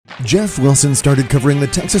Jeff Wilson started covering the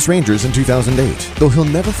Texas Rangers in 2008, though he'll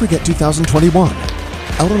never forget 2021.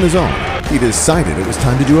 Out on his own, he decided it was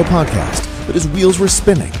time to do a podcast, but his wheels were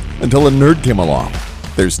spinning until a nerd came along.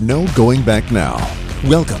 There's no going back now.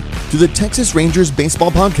 Welcome to the Texas Rangers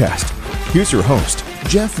Baseball Podcast. Here's your host,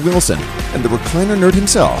 Jeff Wilson, and the recliner nerd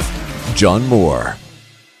himself, John Moore.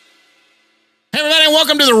 Hey, everybody, and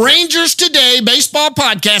welcome to the Rangers Today Baseball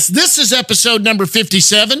Podcast. This is episode number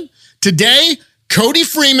 57. Today, Cody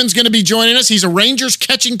Freeman's going to be joining us. He's a Rangers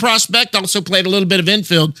catching prospect, also played a little bit of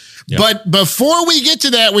infield. Yep. But before we get to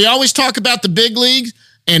that, we always talk about the big leagues,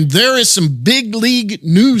 and there is some big league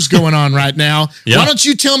news going on right now. Yep. Why don't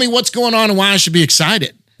you tell me what's going on and why I should be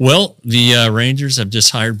excited? Well, the Rangers have just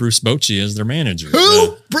hired Bruce Bochy as their manager.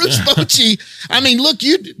 Who? Bruce Bochy? I mean, look,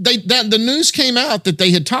 the news came out that they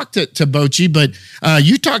had talked to Bochy, but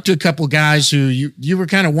you talked to a couple guys who you were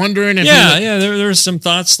kind of wondering. If there were some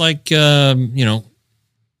thoughts like, does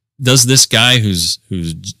this guy who's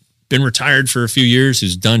been retired for a few years,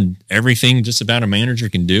 who's done everything just about a manager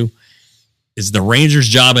can do, is the Rangers'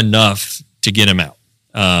 job enough to get him out?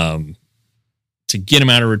 To get him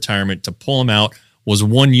out of retirement, to pull him out. Was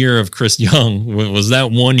 1 year of Chris Young, was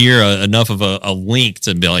that 1 year enough of a link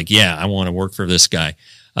to be like, yeah, I want to work for this guy?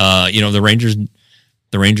 The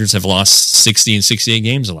Rangers have lost 60 and 68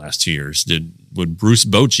 games the last 2 years. Would Bruce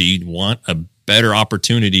Bochy want a better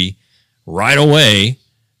opportunity right away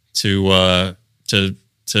to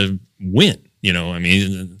win?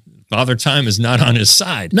 Father Time is not on his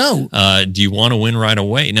side. No. Do you want to win right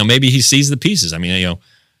away? Now, maybe he sees the pieces. I mean,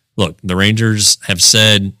 look, the Rangers have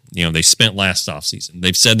said, they spent last offseason.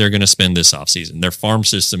 They've said they're going to spend this offseason. Their farm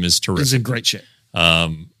system is terrific. It's in great shape.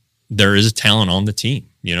 There is talent on the team.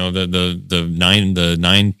 The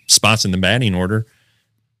nine spots in the batting order,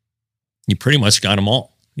 you pretty much got them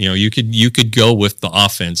all. You could go with the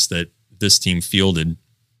offense that this team fielded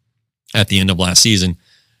at the end of last season,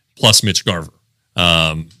 plus Mitch Garver.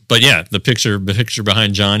 But yeah, the picture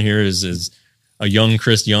behind John here is a young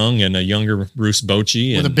Chris Young and a younger Bruce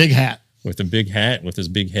Bochy. With a big hat. With a big hat, with his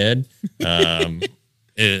big head. But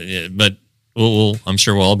I'm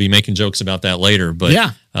sure we'll all be making jokes about that later. But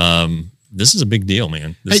yeah. This is a big deal,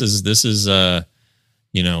 man. This is This is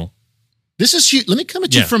huge. Let me come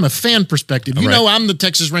at you from a fan perspective. I'm the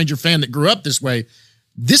Texas Ranger fan that grew up this way.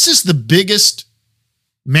 This is the biggest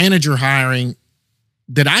manager hiring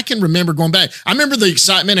that I can remember going back. I remember the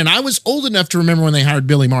excitement, and I was old enough to remember when they hired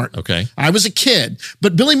Billy Martin. Okay. I was a kid,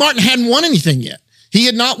 but Billy Martin hadn't won anything yet. He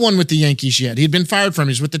had not won with the Yankees yet. He had been fired from.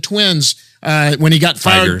 He was with the Twins when he got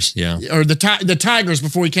fired. Tigers, yeah. Or the Tigers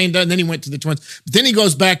before he came down, and then he went to the Twins. But then he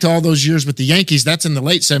goes back to all those years with the Yankees. That's in the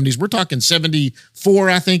late 70s. We're talking 74,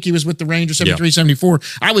 I think he was with the Rangers, 73, 74.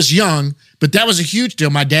 I was young, but that was a huge deal.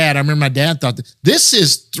 I remember my dad thought, this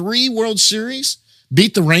is 3 World Series,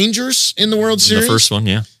 beat the Rangers in the World Series. The first one,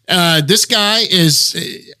 yeah. This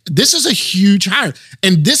is a huge hire.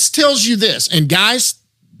 And this tells you this, and guys,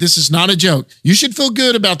 this is not a joke. You should feel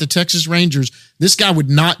good about the Texas Rangers. This guy would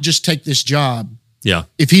not just take this job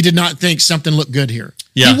if he did not think something looked good here.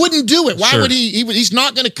 Yeah. He wouldn't do it. Why would he? He's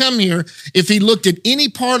not going to come here if he looked at any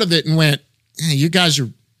part of it and went, hey, you guys are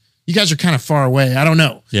kind of far away. I don't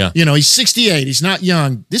know. Yeah. He's 68. He's not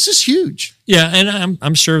young. This is huge. Yeah, and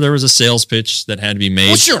I'm sure there was a sales pitch that had to be made.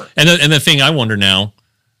 Well, sure. And the thing I wonder now,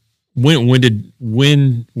 when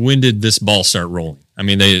did this ball start rolling? I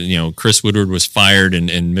mean, Chris Woodward was fired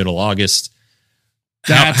in middle August.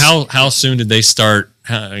 How soon did they start,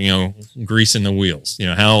 greasing the wheels?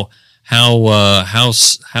 How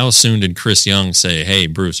soon did Chris Young say, "Hey,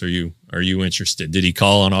 Bruce, are you interested?" Did he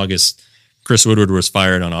call on August? Chris Woodward was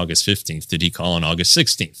fired on August 15th. Did he call on August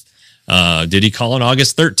 16th? Did he call on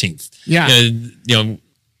August 13th? Yeah.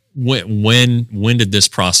 When did this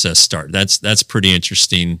process start? That's pretty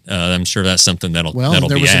interesting. I'm sure that's something that'll be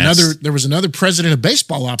asked. There was another president of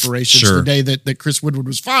baseball operations the day that Chris Woodward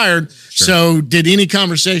was fired. Sure. So did any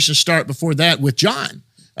conversation start before that with John?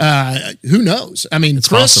 Who knows? I mean, it's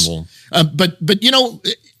Chris, possible. But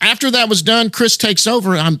after that was done, Chris takes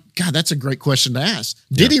over. God, that's a great question to ask.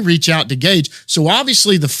 Did he reach out to Gage? So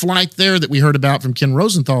obviously the flight there that we heard about from Ken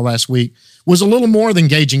Rosenthal last week was a little more than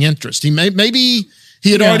gauging interest. Maybe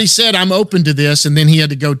he had already said, I'm open to this, and then he had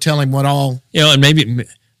to go tell him what all. And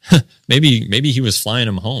maybe he was flying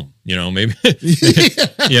him home. And maybe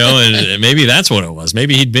that's what it was.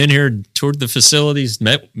 Maybe he'd been here, toured the facilities,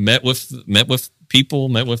 met with people,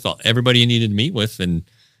 met with everybody he needed to meet with, and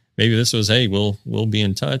maybe this was, hey, we'll be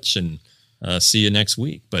in touch and see you next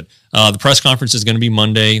week. But the press conference is going to be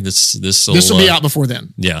Monday. This will be out before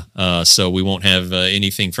then. Yeah. So we won't have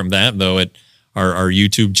anything from that, though. At our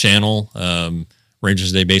YouTube channel,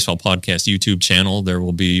 Rangers Today Baseball Podcast YouTube channel. There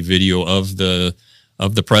will be video of the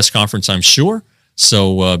press conference, I'm sure.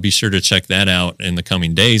 So be sure to check that out in the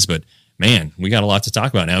coming days. But man, we got a lot to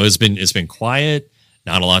talk about now. It's been quiet,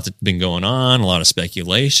 not a lot that's been going on, a lot of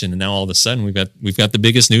speculation, and now all of a sudden we've got the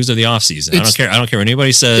biggest news of the offseason. I don't care what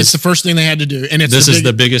anybody says. It's the first thing they had to do, and this is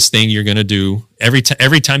the biggest thing you're going to do every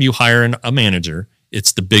time you hire a manager.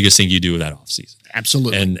 It's the biggest thing you do with that offseason.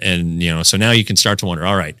 Absolutely. And so now you can start to wonder,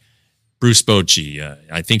 all right, Bruce Bochy,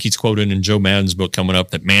 I think he's quoted in Joe Madden's book coming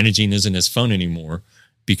up that managing isn't as fun anymore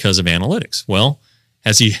because of analytics. Well,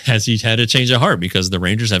 has he had a change of heart because the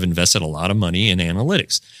Rangers have invested a lot of money in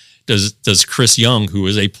analytics? Does Chris Young, who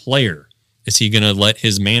is a player, is he going to let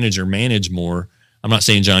his manager manage more? I'm not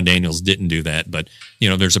saying John Daniels didn't do that, but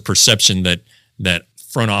there's a perception that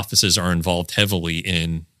front offices are involved heavily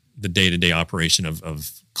in the day-to-day operation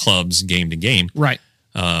of clubs game to game. Right.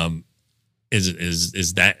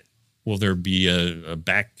 Is that, will there be a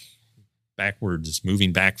backwards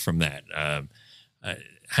moving back from that?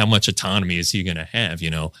 How much autonomy is he going to have?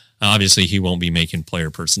 Obviously he won't be making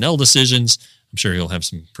player personnel decisions. I'm sure he'll have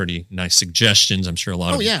some pretty nice suggestions. I'm sure a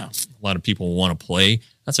lot of people will want to play.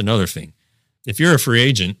 That's another thing. If you're a free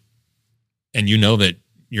agent and you know that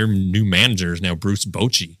your new manager is now Bruce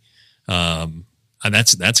Bochy,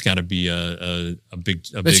 that's got to be a big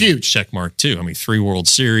huge check mark too. I mean, 3 World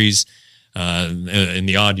Series in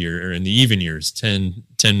the odd year or in the even years, 10,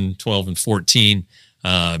 12, and 14.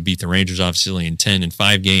 Beat the Rangers obviously in 10 and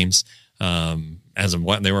 5 games.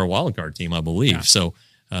 They were a wild card team, I believe. Yeah. So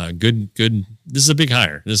good. This is a big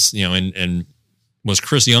hire. This and was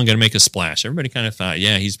Chris Young going to make a splash? Everybody kind of thought,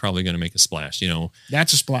 yeah, he's probably going to make a splash.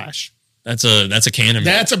 That's a splash. That's a cannonball.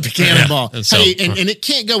 That's a cannonball. Yeah. Hey, and it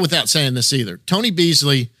can't go without saying this either. Tony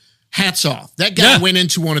Beasley, hats off. That guy went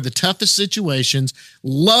into one of the toughest situations,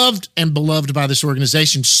 loved and beloved by this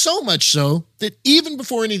organization, so much so that even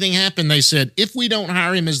before anything happened, they said, if we don't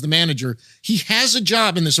hire him as the manager, he has a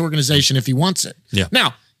job in this organization if he wants it. Yeah.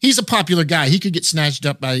 Now, he's a popular guy. He could get snatched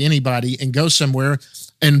up by anybody and go somewhere.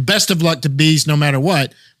 And best of luck to Bees no matter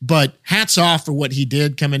what. But hats off for what he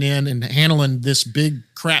did coming in and handling this big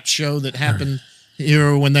crap show that happened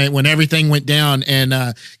here when everything went down,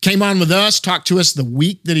 and came on with us, talked to us the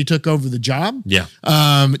week that he took over the job. Yeah.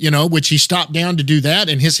 Which he stopped down to do that,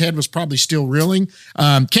 and his head was probably still reeling.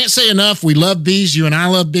 Can't say enough. We love Bees. You and I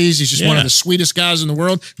love Bees. He's just one of the sweetest guys in the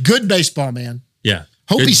world. Good baseball man. Yeah.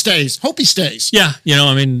 Hope he stays. Yeah.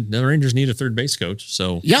 The Rangers need a third base coach.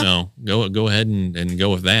 So, go ahead and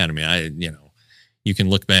go with that. I mean, you can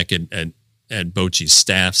look back at Bochy's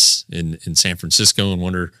staffs in San Francisco and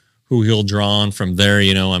wonder who he'll draw on from there.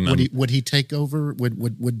 Would he take over?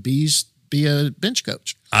 Would Bees be a bench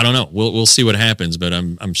coach? I don't know. We'll see what happens, but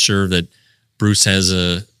I'm sure that Bruce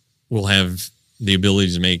will have the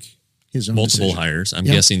ability to make his own multiple decision. Hires. I'm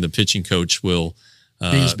guessing the pitching coach will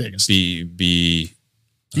be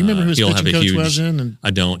Do you remember who his pitching coach was in?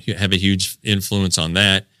 I don't have a huge influence on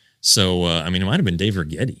that. So, it might have been Dave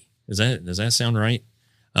Righetti. Does that sound right?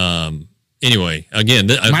 Anyway, again,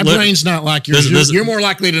 my brain's not like yours. You're more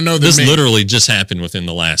likely to know than me. This literally just happened within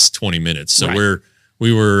the last 20 minutes. So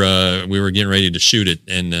we were getting ready to shoot it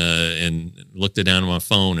and looked it down on my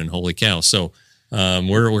phone and holy cow. So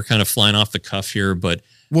we're kind of flying off the cuff here, but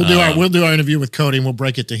we'll do our interview with Cody and we'll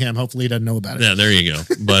break it to him. Hopefully he doesn't know about it. Yeah, there you go.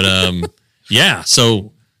 But yeah,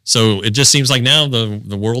 so it just seems like now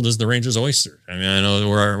the world is the Rangers' oyster. I mean, I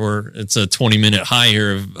know it's a 20-minute high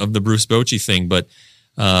here of the Bruce Bochy thing, but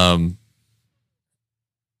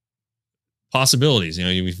possibilities.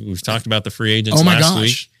 We've talked about the free agents last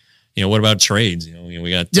week. What about trades?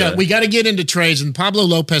 We got we got to get into trades, and Pablo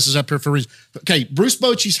Lopez is up here for a reason. Okay, Bruce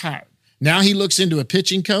Bochy's hired. Now he looks into a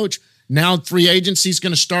pitching coach. Now free agency is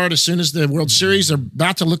going to start as soon as the World Series. They're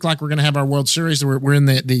about to look like we're going to have our World Series. We're in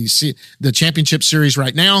the championship series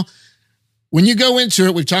right now. When you go into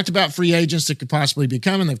it, we've talked about free agents that could possibly be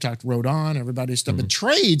coming. They've talked Rodon, everybody's stuff. Mm-hmm. But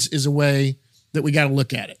trades is a way that we got to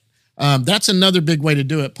look at it. That's another big way to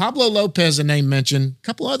do it. Pablo Lopez, a name mentioned, a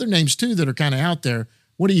couple other names too that are kind of out there.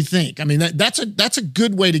 What do you think? I mean, that's a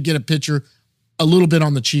good way to get a pitcher a little bit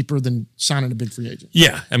on the cheaper than signing a big free agent.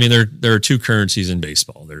 Yeah. I mean, there are two currencies in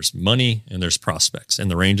baseball. There's money and there's prospects, and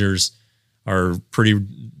the Rangers are pretty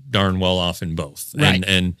darn well off in both. Right.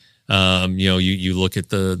 And you look at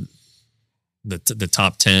the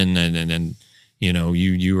top 10 and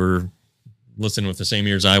you were listening with the same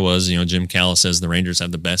ears I was. Jim Callis says the Rangers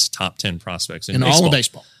have the best top 10 prospects in baseball. All of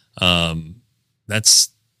baseball.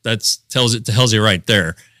 That tells you right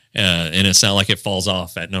there. And it's not like it falls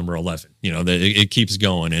off at number 11. It keeps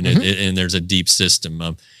going, and and there's a deep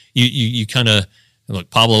system. You kind of look,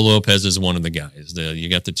 Pablo Lopez is one of the guys. You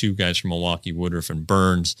got the two guys from Milwaukee, Woodruff and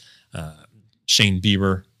Burns, Shane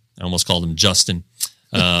Bieber. I almost called him Justin.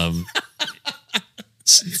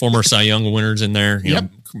 Former Cy Young winners in there, you know,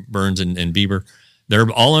 Burns and Bieber. They're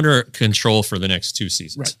all under control for the next 2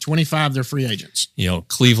 seasons. Right. 25, they're free agents. You know,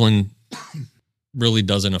 Cleveland really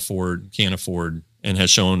can't afford, and has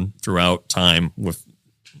shown throughout time with,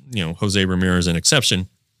 you know, Jose Ramirez an exception,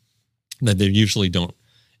 that they usually don't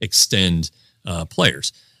extend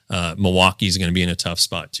players. Milwaukee's going to be in a tough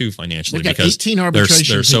spot too financially because 18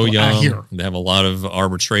 arbitration they're so people out young. here. They have a lot of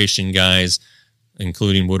arbitration guys,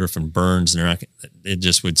 including Woodruff and Burns. They're not. It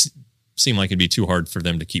just would seem like it'd be too hard for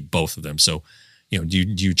them to keep both of them. So, you know, do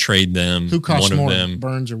you trade them? Who costs one more, of them,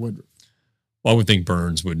 Burns or Woodruff? Well, I would think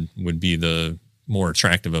Burns would be the more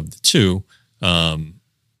attractive of the two.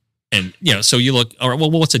 And you know, so you look, all right,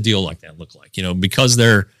 well, what's a deal like that look like? You know, because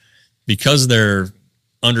they're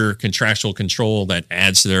under contractual control, that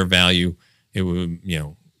adds to their value. It would, you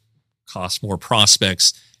know, cost more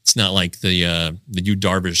prospects. It's not like the Yu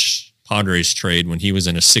Darvish Padres trade when he was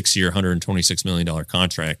in a 6-year, $126 million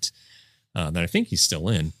contract that I think he's still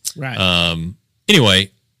in. Right.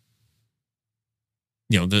 Anyway,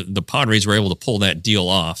 you know, the Padres were able to pull that deal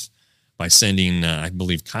off by sending, I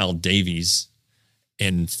believe, Kyle Davies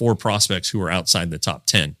and 4 prospects who were outside the top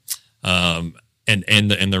 10. And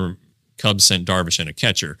the Cubs sent Darvish and a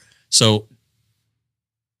catcher. So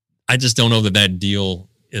I just don't know that deal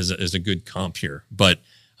is a good comp here. But,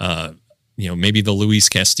 you know, maybe the Luis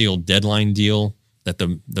Castillo deadline deal that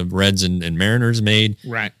the Reds and Mariners made.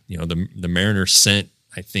 Right. You know, the Mariners sent,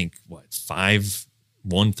 I think, 5,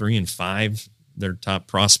 1, 3, and 5, their top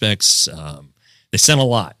prospects. They sent a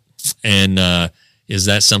lot. And is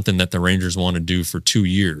that something that the Rangers want to do for 2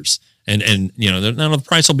 years? And you know, the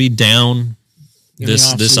price will be down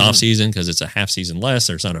this offseason because it's a half season less.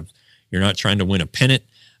 You're not trying to win a pennant.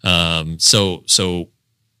 So,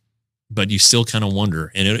 but you still kind of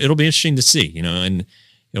wonder, and it'll be interesting to see, you know, and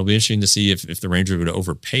it'll be interesting to see if the Rangers would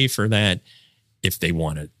overpay for that. If they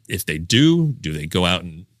want to, if they do they go out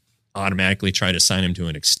and automatically try to sign him to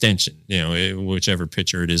an extension, you know, whichever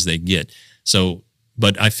pitcher it is they get. So,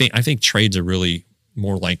 but I think trade's a really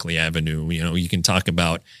more likely avenue. You know, you can talk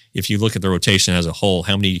about, if you look at the rotation as a whole,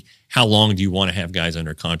 how long do you want to have guys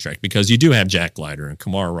under contract? Because you do have Jack Leiter and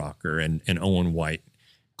Kumar Rocker and Owen White,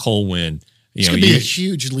 Cole Winn. It's going to be a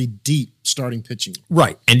hugely deep starting pitching.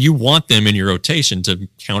 Right. And you want them in your rotation to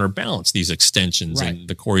counterbalance these extensions and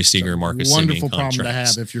the Corey Seager, Marcus Semien wonderful contracts. problem to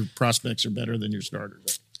have if your prospects are better than your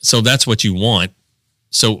starters. So that's what you want.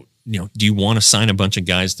 So, you know, do you want to sign a bunch of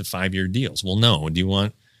guys to 5-year deals? Well, no. Do you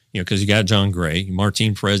want, you know, because you got John Gray,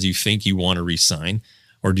 Martin Perez, you think you want to re-sign,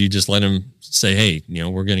 or do you just let him say, hey, you know,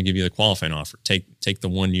 we're going to give you the qualifying offer. Take the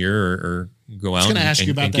 1 year or go out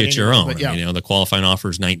and get your own. Yeah. You know, the qualifying offer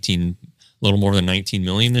is a little more than 19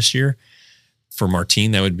 million this year. For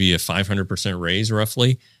Martin, that would be a 500% raise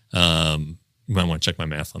roughly. You might want to check my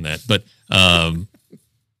math on that, but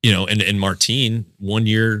you know, and Martin, 1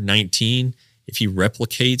 year, 19, if he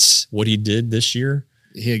replicates what he did this year,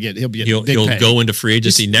 he'll go into free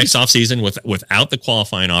agency next offseason without the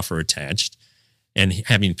qualifying offer attached and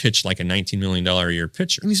having pitched like a $19 million a year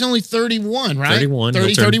pitcher. And he's only 31, right? 31.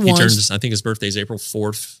 31. He turns, I think his birthday is April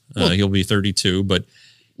 4th. He'll be 32, but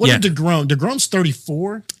what did DeGrom? DeGrom's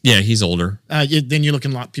 34. Yeah, he's older. Then you're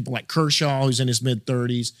looking at people like Kershaw, who's in his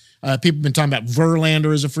mid-30s. People have been talking about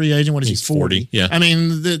Verlander as a free agent. What is he, 40? Yeah. I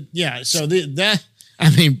mean,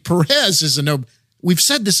 Perez is we've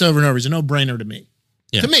said this over and over. He's a no-brainer to me.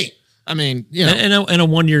 Yeah. To me. I mean, you know. And a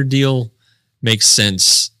 1 year deal makes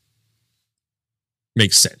sense.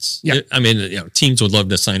 Yeah. I mean, you know, teams would love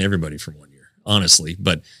to sign everybody for 1 year, honestly.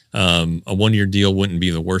 But a 1 year deal wouldn't be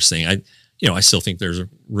the worst thing. I still think there's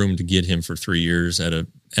room to get him for 3 years at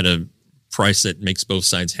a price that makes both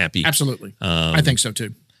sides happy. Absolutely. I think so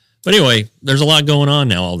too. But anyway, there's a lot going on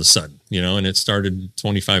now all of a sudden, you know, and it started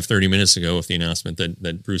 25, 30 minutes ago with the announcement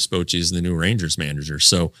that Bruce Bochy is the new Rangers manager.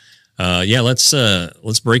 So,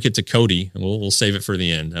 let's break it to Cody, and we'll save it for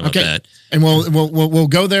the end. How about that? And we'll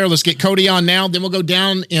go there. Let's get Cody on now. Then we'll go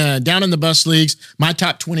down in the bus leagues. My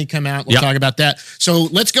top 20 come out. We'll talk about that. So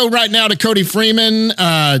let's go right now to Cody Freeman.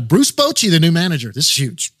 Bruce Bochy, the new manager. This is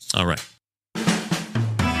huge. All right.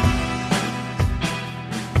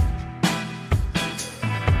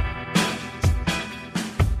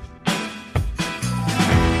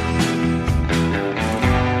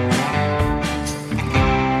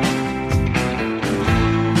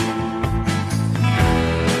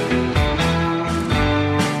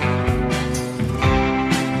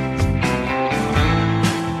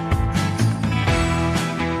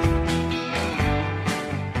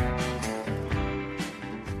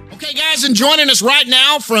 Cousin joining us right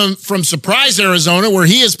now from Surprise, Arizona, where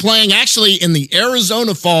he is playing actually in the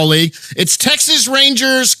Arizona Fall League. It's Texas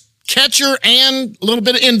Rangers catcher and a little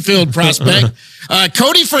bit of infield prospect,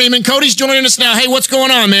 Cody Freeman. Cody's joining us now. Hey, what's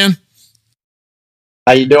going on, man?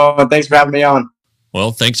 How you doing? Thanks for having me on.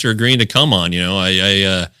 Well, thanks for agreeing to come on. You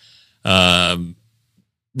know,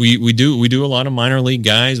 we do a lot of minor league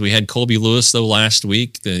guys. We had Colby Lewis though last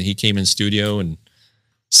week. He came in studio and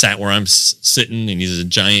sat where I'm sitting, and he's a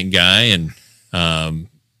giant guy. And I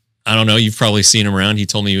don't know, you've probably seen him around. He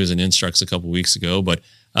told me he was in Instructs a couple weeks ago, but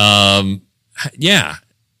yeah,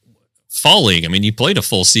 Fall League. I mean, you played a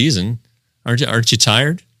full season. Aren't you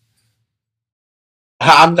tired?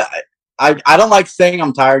 I don't like saying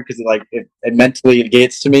I'm tired because it mentally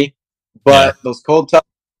gets to me, but those cold tubs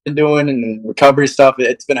I've been doing and recovery stuff,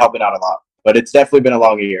 it's been helping out a lot. But it's definitely been a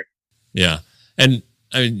long year. Yeah, and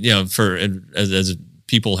you know, for as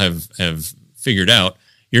people have figured out,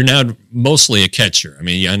 you're now mostly a catcher. I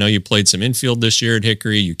mean, I know you played some infield this year at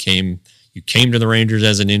Hickory. You came to the Rangers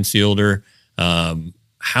as an infielder.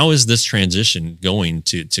 How is this transition going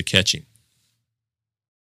to catching?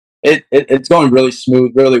 It's going really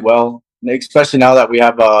smooth, really well. Especially now that we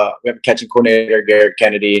have a catching coordinator, Garrett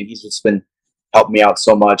Kennedy, and he's just been helping me out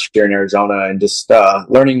so much here in Arizona, and just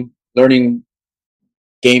learning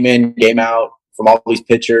game in, game out from all these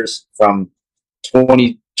pitchers from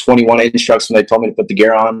 2021 Instructs when they told me to put the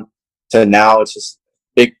gear on to now. It's just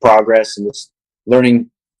big progress and just learning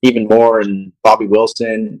even more. And Bobby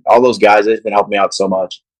Wilson, all those guys, they've been helping me out so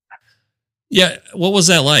much. Yeah, what was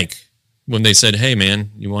that like when they said, "Hey,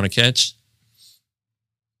 man, you want to catch?"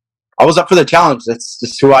 I was up for the challenge. That's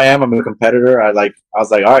just who I am. I'm a competitor. I was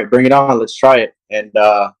like, all right, bring it on. Let's try it. And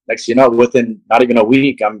next, within not even a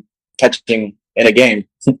week, I'm catching in a game.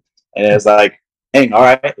 And it's like, hey, all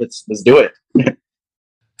right, let's do it.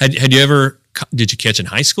 Had you ever? Did you catch in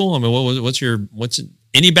high school? I mean, what's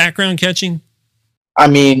any background catching? I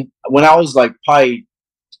mean, when I was like probably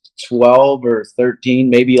 12 or 13,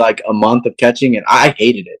 maybe like a month of catching, and I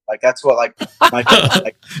hated it. Like that's what my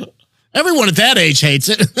like. Everyone at that age hates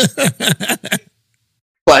it.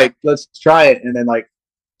 Like, let's try it. And then I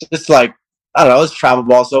don't know, it was travel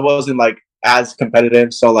ball, so it wasn't like as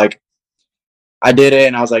competitive. So I did it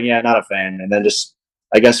and I was like, yeah, not a fan. And then just,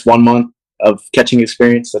 I guess 1 month of catching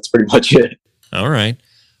experience. That's pretty much it. All right.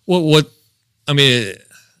 I mean,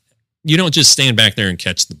 you don't just stand back there and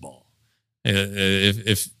catch the ball.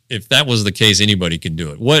 If that was the case, anybody could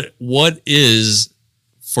do it. What is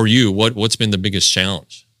for you? What's been the biggest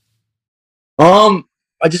challenge?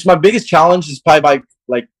 My biggest challenge is probably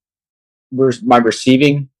my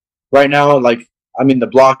receiving right now. The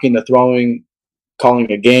blocking, the throwing,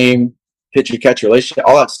 calling a game, pitcher catch relationship,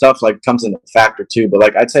 all that stuff comes into factor too.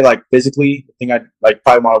 But I'd say physically, the thing I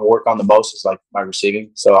probably want to work on the most is my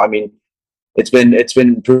receiving. So I mean, it's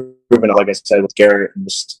been proven, like I said, with Garrett and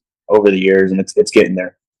just over the years, and it's getting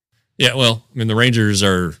there. Yeah, well, I mean, the Rangers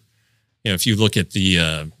are, if you look at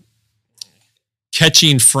the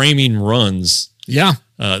catching framing runs,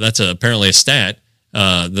 that's apparently a stat.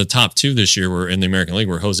 The top two this year were in the American League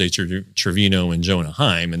were Jose Trevino and Jonah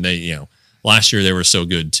Heim, and they, last year they were so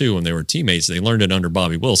good too when they were teammates. They learned it under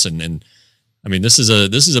Bobby Wilson, and I mean, this is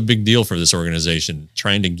a big deal for this organization,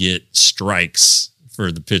 trying to get strikes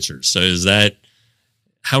for the pitchers. So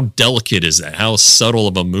how delicate is that? How subtle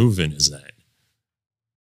of a move-in is that?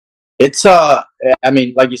 It's I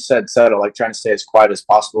mean, like you said, subtle, trying to stay as quiet as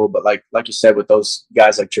possible. But like you said, with those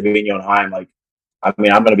guys like Trevino and Heim, I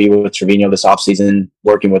mean, I'm going to be with Trevino this offseason,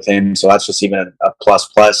 working with him. So that's just even a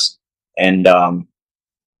plus. And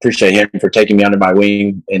appreciate him for taking me under my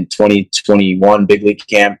wing in 2021 big league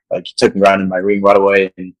camp. He took me around in my ring right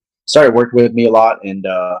away and started working with me a lot. And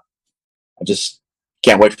I just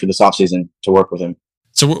can't wait for this offseason to work with him.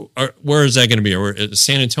 So where is that going to be?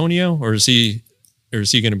 San Antonio, or is he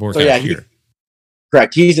going to work out here?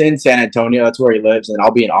 Correct. He's in San Antonio. That's where he lives, and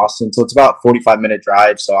I'll be in Austin. So it's about a 45-minute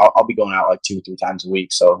drive. So I'll be going out 2 or 3 times a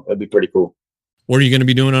week. So it'll be pretty cool. What are you going to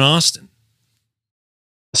be doing in Austin?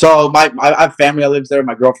 So I have family that lives there.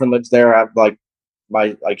 My girlfriend lives there. I have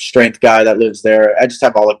my strength guy that lives there. I just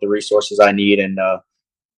have all the resources I need,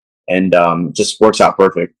 and just works out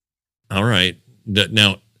perfect. All right.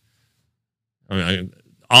 Now,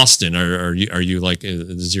 Austin, are you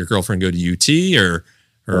does your girlfriend go to UT or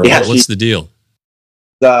what's the deal?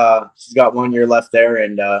 She's got 1 year left there,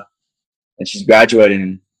 and she's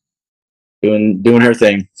graduating and doing her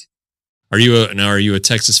thing. Are you a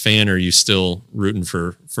Texas fan, or are you still rooting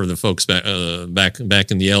for the folks back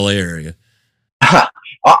in the LA area?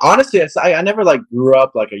 Honestly, I never grew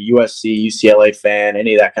up a USC, UCLA fan,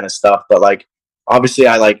 any of that kind of stuff. But obviously,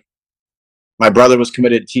 my brother was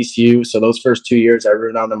committed to TCU. So those first 2 years, I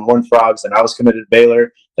rooted on them Horned Frogs, and I was committed to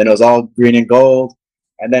Baylor. Then it was all green and gold.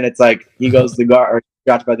 And then it's like he goes to the guard, or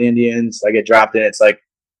drafted by the Indians. I get drafted. It's like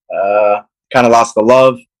kind of lost the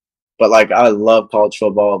love. But like I love college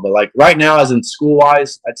football. But like right now, as in school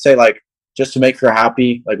wise, I'd say like just to make her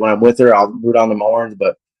happy. Like when I'm with her, I'll root on them Horns.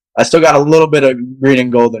 But I still got a little bit of green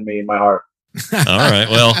and gold in me in my heart. All right.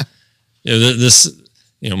 Well,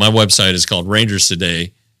 my website is called Rangers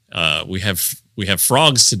Today. We have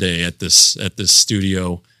frogs today at this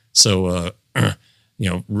studio. So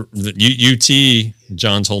UT,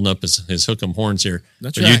 John's holding up his Hook'em horns here.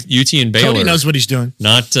 That's right. UT and Baylor. Cody knows what he's doing.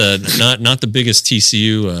 Not the biggest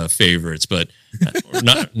TCU favorites, but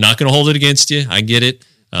not going to hold it against you. I get it.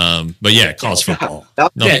 But yeah, college football.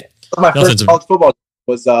 My first college football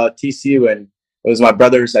was TCU, and it was my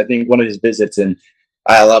brother's. I think one of his visits, and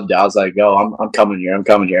I loved it. I was like, "Yo, I'm coming here. I'm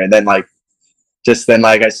coming here." And then I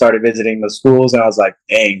started visiting the schools, and I was like,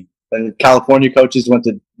 "Dang." And California coaches went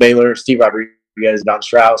to Baylor, Steve Rodriguez, Don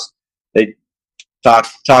Strauss. They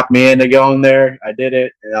talked me into going there. I did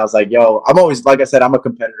it, and I was like, "Yo, I'm always, like I said, I'm a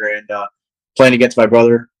competitor, and playing against my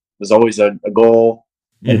brother was always a goal."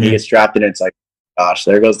 And he gets drafted, and it's like, "Gosh,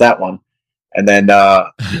 there goes that one." And then I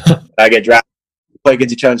get drafted, play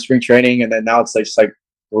against each other in spring training, and then now it's just like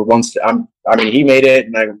we're he made it,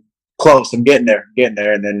 and I'm close. I'm getting there, and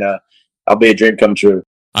then I'll be a dream come true.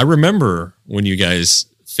 I remember when you guys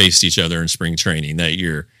faced each other in spring training that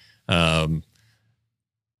year.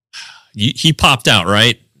 He popped out,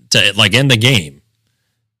 right, to like end the game.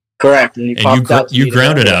 Correct. And you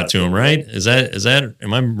grounded out to him, right? Is that?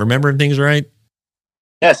 Am I remembering things right?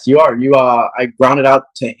 Yes, you are. I grounded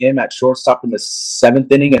out to him at shortstop in the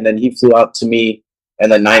 7th inning, and then he flew out to me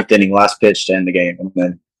in the 9th inning, last pitch to end the game, and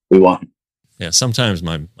then we won. Yeah, sometimes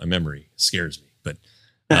my memory scares me, but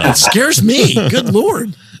it scares me. Good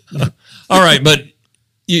Lord! All right, but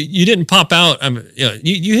you didn't pop out.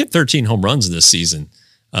 You hit 13 home runs this season.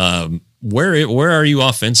 Where are you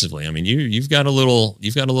offensively? I mean, you pack a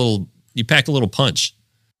little punch.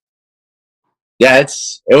 Yeah,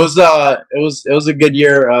 it was a good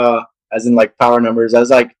year, as in like power numbers. I was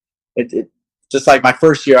like, it just like my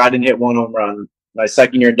first year, I didn't hit 1 home run. My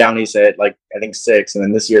second year down, he said like I think 6, and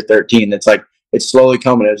then this year 13. It's like it's slowly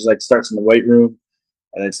coming. It just like starts in the weight room,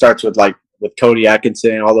 and it starts with Cody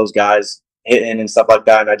Atkinson and all those guys hitting and stuff like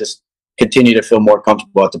that. And I just continue to feel more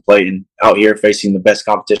comfortable at the plate and out here facing the best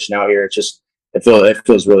competition out here. It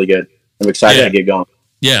feels really good. I'm excited to get going.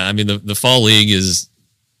 Yeah, I mean the fall league is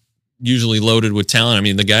usually loaded with talent. I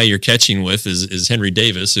mean, the guy you're catching with is Henry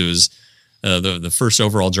Davis, who was the first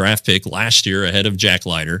overall draft pick last year ahead of Jack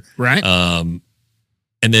Leiter. Right.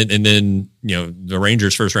 And then the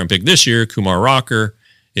Rangers' first round pick this year, Kumar Rocker,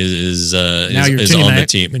 is on the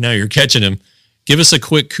team, and now you're catching him. Give us a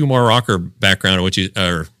quick Kumar Rocker background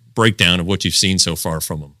or breakdown of what you've seen so far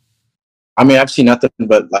from him. I mean, I've seen nothing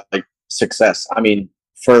but like success. I mean,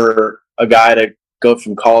 for a guy to go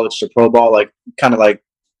from college to pro ball, like kind of like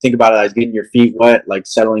think about it as getting your feet wet, like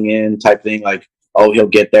settling in type thing. Like, oh, he'll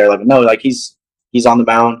get there. Like, no, like he's on the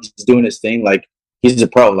mound, he's doing his thing. Like he's a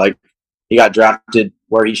pro. Like he got drafted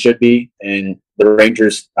where he should be, and the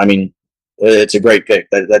Rangers. I mean, it's a great pick.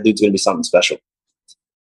 That dude's gonna be something special.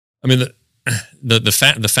 I mean, the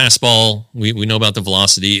fastball. We know about the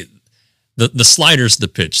velocity. The slider's the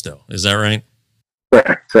pitch, though. Is that right?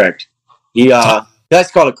 Correct.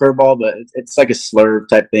 That's called a curveball, but it's like a slur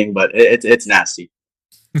type thing. But it's nasty.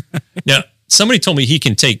 Now, somebody told me he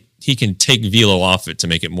can take velo off it to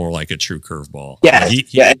make it more like a true curveball. Yeah, he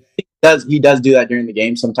does do that during the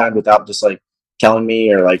game sometimes without just like telling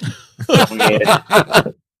me or like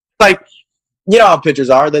like how pitchers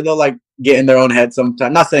are. They'll like get in their own head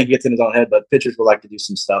sometimes. Not saying he gets in his own head, but pitchers will like to do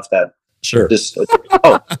some stuff that just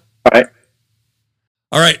all right.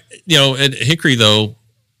 At Hickory though,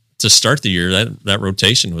 to start the year, that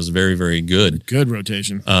rotation was very, very good. Good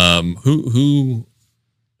rotation. Who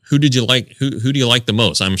did you like? Who do you like the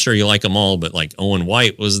most? I'm sure you like them all, but like Owen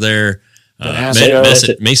White was there.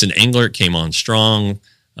 Mason Englert came on strong.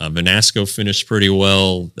 Vanasco finished pretty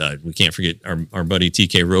well. We can't forget our buddy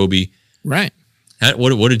TK Roby. Right.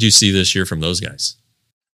 What did you see this year from those guys?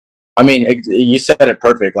 I mean, you said it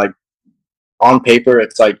perfect. Like on paper,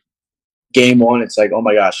 it's like game one. It's like, oh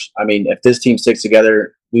my gosh. I mean, if this team sticks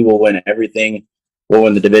together, we will win everything. We'll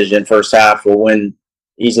win the division first half. We'll win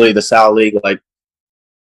easily the Sal League. Like,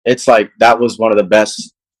 it's like that was one of the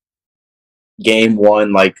best game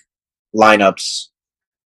one like lineups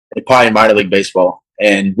probably in minor league baseball.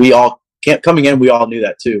 And we all coming in, we all knew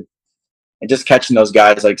that too. And just catching those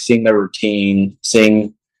guys, like seeing their routine,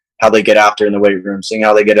 seeing how they get after in the weight room, seeing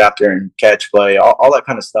how they get after and catch play, all that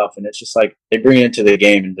kind of stuff. And it's just like they bring it into the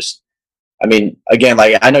game and just, I mean, again,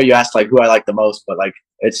 like I know you asked like who I like the most, but like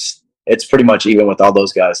it's pretty much even with all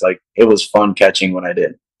those guys. Like it was fun catching when I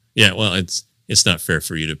did. Yeah, well, it's not fair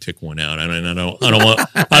for you to pick one out. I mean, I don't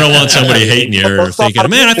want somebody hating you or thinking,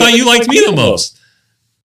 man, I thought you liked me the most.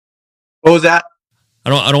 What was that? I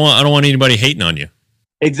don't want anybody hating on you.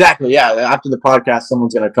 Exactly. Yeah. After the podcast,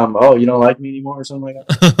 someone's gonna come. Oh, you don't like me anymore, or something like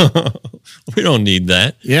that. We don't need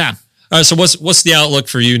that. Yeah. All right. So what's the outlook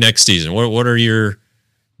for you next season? What are your?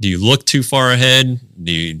 Do you look too far ahead?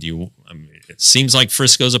 Do you? I mean, it seems like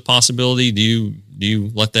Frisco's a possibility. Do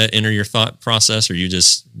you let that enter your thought process, or you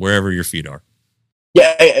just wherever your feet are?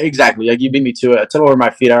 Yeah, exactly. Like you beat me to it. I tell me where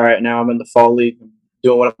my feet are right now. I'm in the fall league, I'm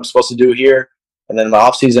doing what I'm supposed to do here, and then in the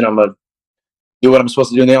off season, I'm gonna do what I'm supposed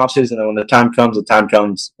to do in the off season. And when the time comes, the time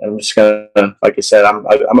comes. And I'm just gonna, like I said,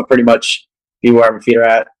 I'm a pretty much be where my feet are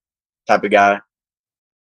at type of guy.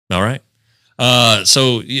 All right.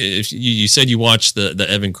 So if you said you watched the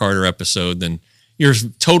Evan Carter episode, then you're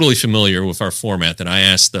totally familiar with our format that I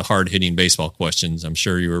asked the hard hitting baseball questions. I'm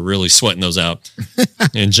sure you were really sweating those out.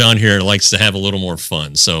 And John here likes to have a little more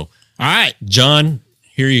fun. So, all right, John,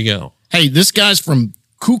 here you go. Hey, this guy's from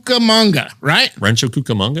Cucamonga, right? Rancho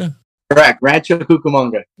Cucamonga? Correct. Rancho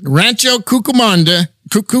Cucamonga. Rancho Cucamonga.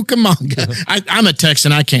 Cucamonga. I'm a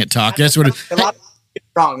Texan. I can't talk. That's what a lot of people get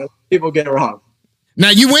it wrong. People get it wrong. Now,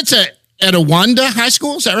 you went to Etiwanda High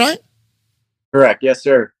School, is that right? Correct. Yes,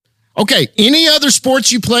 sir. Okay. Any other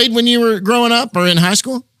sports you played when you were growing up or in high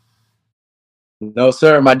school? No,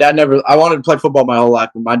 sir. My dad never. I wanted to play football my whole life,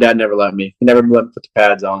 but my dad never let me. He never let me put the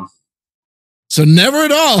pads on. So never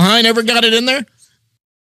at all, huh? I never got it in there?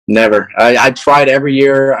 Never. I tried every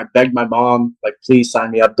year. I begged my mom, like, please sign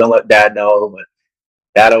me up. Don't let dad know. But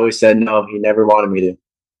dad always said no. He never wanted me to.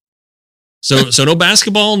 So no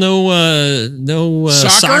basketball, no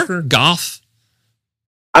soccer, golf.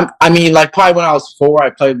 I mean, like probably when I was 4, I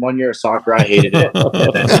played 1 year of soccer. I hated it.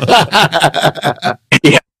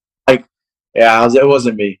 It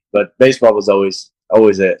wasn't me. But baseball was always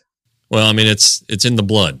it. Well, I mean, it's in the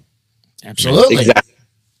blood. Absolutely. Exactly.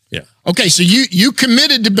 Yeah. Okay, so you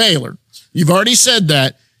committed to Baylor. You've already said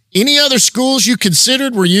that. Any other schools you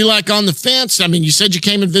considered? Were you like on the fence? I mean, you said you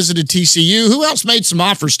came and visited TCU. Who else made some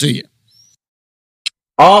offers to you?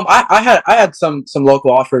 I had some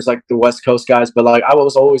local offers like the West Coast guys, but like I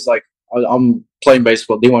was always like I'm playing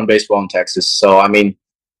baseball, D1 baseball in Texas. So I mean,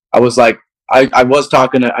 I was like I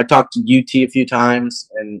talked to UT a few times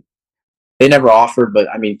and they never offered, but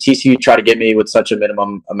I mean TCU tried to get me with such a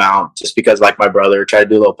minimum amount just because like my brother tried to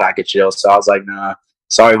do a little package deal. So I was like, nah,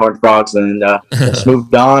 sorry, Horned Frogs, and just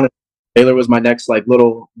moved on. Baylor was my next like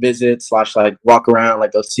little visit / like walk around,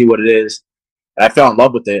 like let's see what it is. And I fell in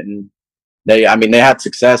love with it, and they had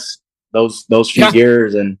success those few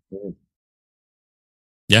years, and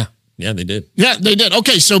yeah, they did. Yeah, they did.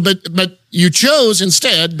 Okay, so but you chose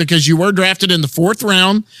instead because you were drafted in the 4th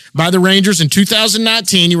round by the Rangers in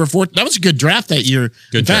 2019. You were 4th. That was a good draft that year.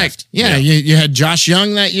 Good draft. Yeah. You had Josh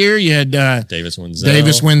Young that year. You had Davis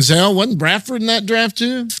Wenzel. Wasn't Bradford in that draft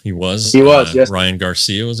too? He was. Yes. Ryan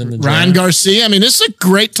Garcia was in the draft. Ryan Garcia. I mean, this is a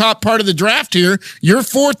great top part of the draft here. You're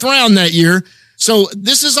 4th round that year. So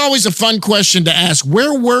this is always a fun question to ask.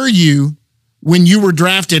 Where were you when you were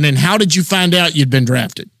drafted, and how did you find out you'd been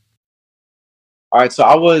drafted? All right, so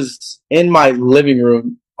I was in my living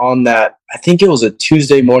room on that. I think it was a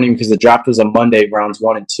Tuesday morning because the draft was a Monday, rounds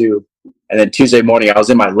 1 and 2, and then Tuesday morning I was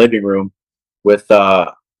in my living room with.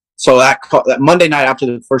 So that Monday night after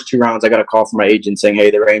the first 2 rounds, I got a call from my agent saying, "Hey,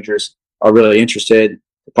 the Rangers are really interested.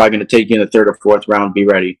 They're probably going to take you in the 3rd or 4th round. Be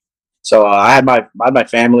ready." So I had my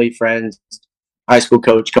family, friends, high school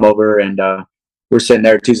coach come over, and we're sitting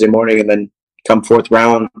there Tuesday morning, and then come 4th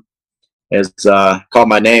round. Is called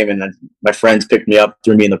my name, and then my friends picked me up,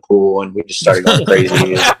 threw me in the pool, and we just started going crazy.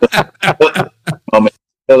 It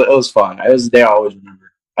was fun. It was a day I always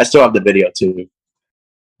remember. I still have the video too.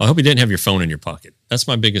 I hope you didn't have your phone in your pocket. That's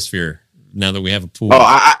my biggest fear now that we have a pool.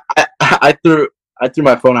 Oh, I threw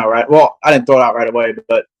my phone out right. Well, I didn't throw it out right away,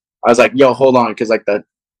 but I was like, "Yo, hold on," because like the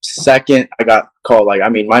second I got called, like I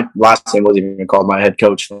mean, my last name wasn't even called. My head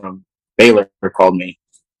coach from Baylor called me.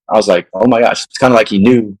 I was like, "Oh my gosh!" It's kind of like he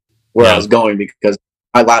knew where I was going because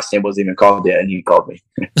my last name wasn't even called yet, and he called me.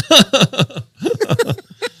 But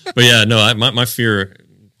yeah, no, my fear,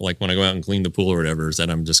 like when I go out and clean the pool or whatever, is that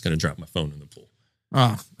I'm just going to drop my phone in the pool.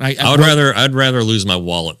 Oh, I'd rather lose my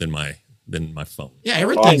wallet than my phone. Yeah,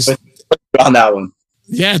 everything's on that one.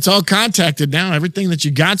 Yeah, it's all contacted now. Everything that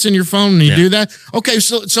you got's in your phone, and you do that. Okay,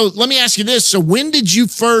 so let me ask you this: so when did you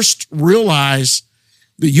first realize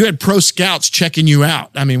you had pro scouts checking you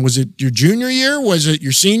out. I mean, was it your junior year? Was it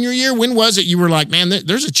your senior year? When was it you were like, man,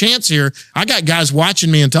 there's a chance here. I got guys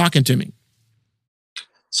watching me and talking to me.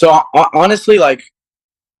 So honestly, like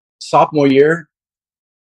sophomore year,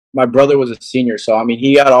 my brother was a senior. So, I mean,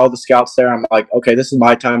 he got all the scouts there. I'm like, okay, this is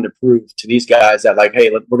my time to prove to these guys that like, hey,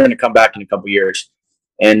 look, we're going to come back in a couple years.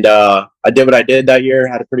 And I did what I did that year,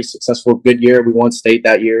 had a pretty successful, good year. We won state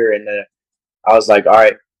that year. And I was like, all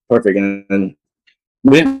right, perfect. And then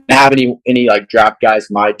we didn't have any like draft guys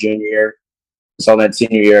my junior year. So then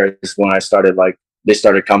senior year is when I started, like, they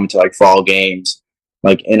started coming to like fall games,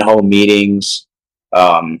 like in-home meetings,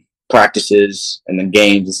 practices, and then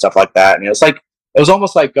games and stuff like that. And it was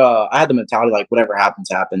almost like I had the mentality like whatever happens.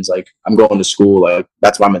 Like I'm going to school, like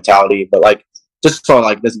that's my mentality. But like just so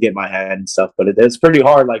like doesn't get in my head and stuff. But it's pretty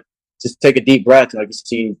hard. Like just take a deep breath and like you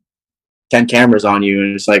see 10 cameras on you,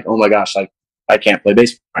 and it's like, oh my gosh, like I can't play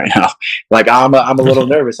baseball right now. Like I'm a little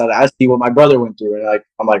nervous. I see what my brother went through, and like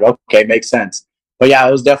I'm like, okay, makes sense. But yeah,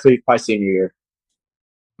 it was definitely my senior year.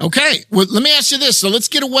 Okay, well, let me ask you this. So let's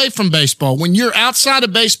get away from baseball. When you're outside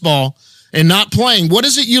of baseball and not playing, what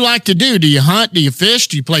is it you like to do? Do you hunt? Do you fish?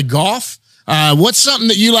 Do you play golf? What's something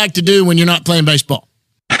that you like to do when you're not playing baseball?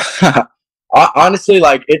 Honestly,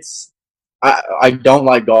 like I don't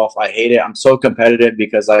like golf. I hate it. I'm so competitive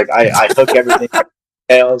because like I hook everything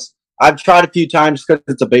tails. I've tried a few times because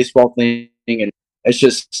it's a baseball thing, and it's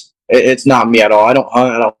just it's not me at all. I don't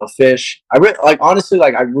hunt. I don't fish. Honestly,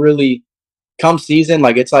 like I really come season,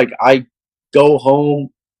 like it's like I go home.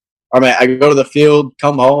 I mean, I go to the field,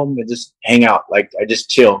 come home, and just hang out. Like I just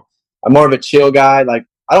chill. I'm more of a chill guy. Like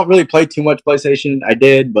I don't really play too much PlayStation. I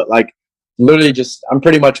did, but like literally just I'm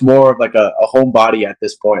pretty much more of like a homebody at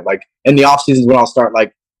this point. Like in the off seasons when I'll start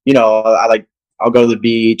like, you know, I'll go to the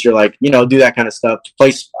beach or like, you know, do that kind of stuff.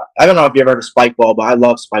 I don't know if you ever heard of spike ball, but I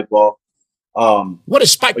love spike ball. What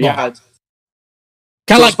is spike ball? Yeah,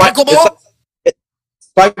 kind of like pickleball?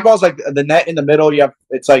 Spike ball is like the net in the middle.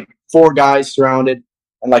 It's like 4 guys surrounded,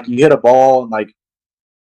 and like you hit a ball and like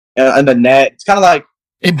and the net. It's kind of like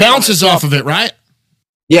it bounces off of it, right?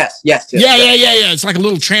 Yes. Yeah. It's like a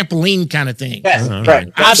little trampoline kind of thing. Yes,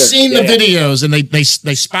 right. I've seen the videos, and they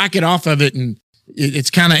spike it off of it, and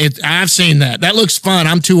it's kind of I've seen that. That looks fun.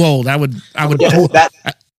 I'm too old. I would. Yeah,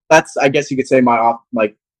 that's I guess you could say my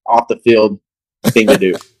off the field thing to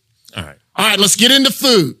do. All right. Let's get into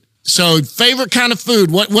food. So, favorite kind of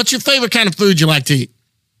food. What's your favorite kind of food you like to eat?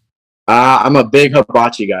 I'm a big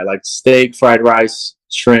hibachi guy, like steak, fried rice,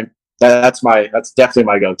 shrimp. That's definitely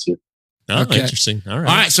my go-to. Oh, okay. Interesting. All right.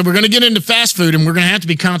 All right. So we're going to get into fast food, and we're going to have to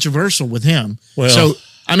be controversial with him. Well, so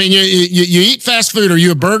I mean, you eat fast food. Are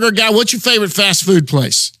you a burger guy? What's your favorite fast food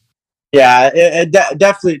place? Yeah,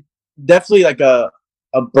 definitely like a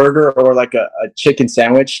burger or like a chicken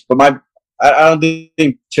sandwich. But I don't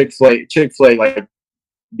think Chick-fil-A like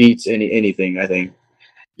beats anything. I think.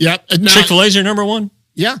 Yep. Chick-fil-A's your number one.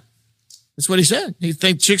 Yeah, that's what he said. He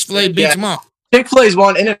thinks Chick-fil-A beats them all. Chick-fil-A's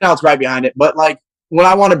one, In-N-Out's right behind it. But like when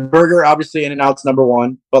I want a burger, obviously In-N-Out's number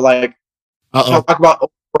one. But like talk about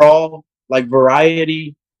overall like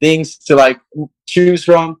variety things to like choose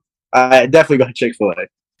from, I definitely go to Chick-fil-A.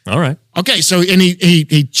 All right. Okay, so and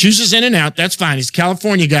he chooses In-N-Out. That's fine. He's a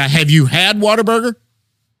California guy. Have you had Whataburger?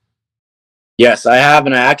 Yes, I have,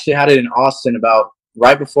 and I actually had it in Austin about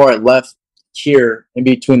right before I left here, in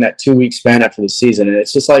between that 2-week span after the season, and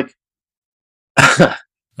it's just like I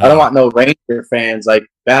don't want no Ranger fans like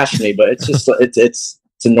bash me, but it's just it's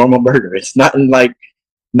a normal burger. It's nothing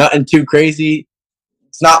too crazy.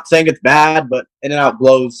 It's not saying it's bad, but In-N-Out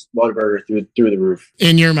blows Whataburger through the roof.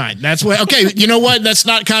 In your mind, that's what. Okay, you know what? That's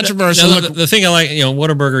not controversial. The thing I like,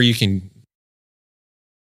 Whataburger, you can.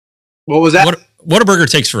 What was that? Whataburger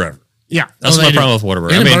takes forever. Yeah, that's my problem with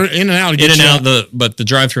Whataburger. In-N-Out, but the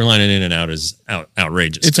drive-through line in In-N-Out is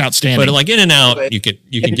outrageous. It's outstanding. But like In-N-Out, you can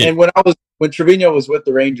get. And when Trevino was with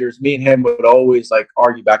the Rangers, me and him would always like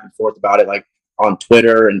argue back and forth about it, like on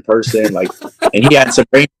Twitter in person, like. And he had some.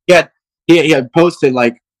 He had posted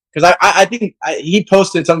like, because I think he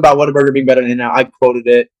posted something about Whataburger being better than In-N-Out. I quoted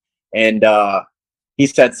it, and he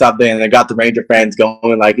said something, and it got the Ranger fans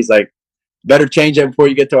going. Like he's like, better change it before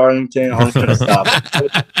you get to Arlington, all this kind of stuff.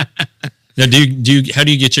 Now, do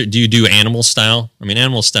you do animal style? I mean,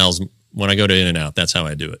 animal styles, when I go to In-N-Out, that's how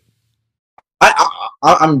I do it.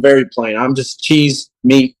 I'm very plain. I'm just cheese,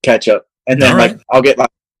 meat, ketchup, and then I'll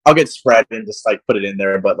get spread and just like put it in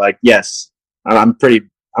there. But like, yes, I'm pretty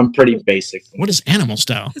basic. What is animal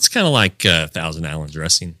style? It's kind of like Thousand Island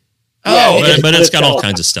dressing. Oh, but it's got all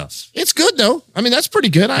kinds of stuff. It's good though. I mean, that's pretty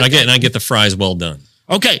good. I get the fries well done.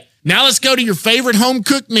 Okay, Now let's go to your favorite home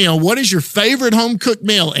cooked meal. What is your favorite home cooked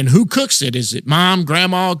meal, and who cooks it? Is it mom,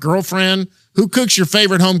 grandma, girlfriend? Who cooks your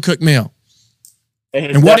favorite home cooked meal?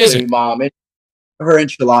 And what is it? Mom. Her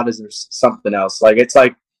enchiladas are something else. Like, it's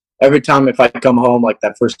like every time if I come home, like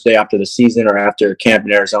that first day after the season or after camp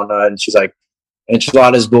in Arizona, and she's like,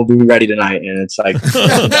 enchiladas will be ready tonight. And it's like,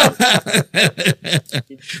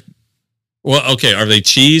 well, okay. Are they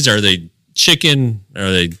cheese? Are they chicken?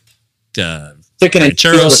 Are they chicken and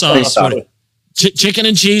churro sauce? Chicken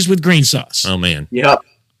and cheese with green sauce. Oh man. Yep.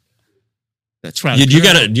 That's right.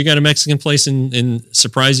 You got a Mexican place in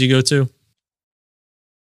Surprise you go to?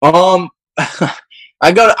 I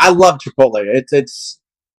love Chipotle. It's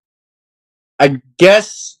I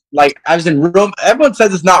guess, like, I was in real, everyone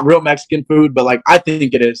says it's not real Mexican food, but like I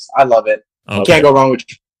think it is. I love it. Okay. You can't go wrong with.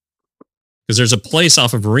 Because there's a place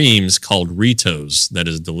off of Reams called Rito's that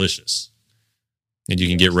is delicious. And you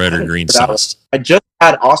can get red or green sauce. I just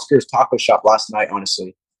had Oscar's Taco Shop last night,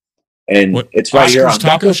 honostly. And it's right Oscar's here on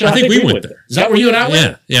Taco Shop? I think we went there. Is that where you and I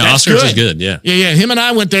went? Yeah. That's Oscar's is good. Yeah. Yeah. Him and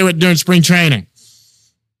I went there during spring training.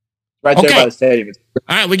 Right there by the stadium.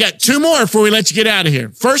 All right, we got two more before we let you get out of here.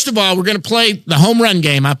 First of all, we're going to play the home run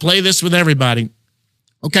game. I play this with everybody.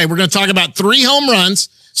 Okay, we're going to talk about 3 home runs.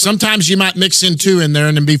 Sometimes you might mix in 2 in there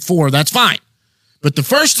and then be 4. That's fine. But the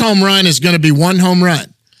first home run is going to be 1 home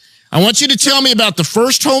run. I want you to tell me about the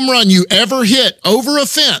first home run you ever hit over a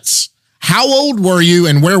fence. How old were you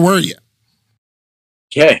and where were you?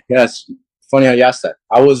 Okay, yes. Funny how you asked that.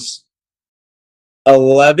 I was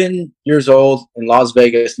 11 years old in Las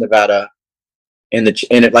Vegas, Nevada, in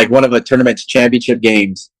like one of the tournament's championship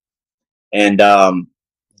games, and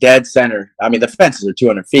dead center. I mean, the fences are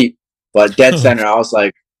 200 feet, but dead center. I was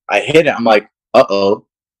like, I hit it. I'm like, uh-oh,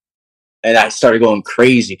 and I started going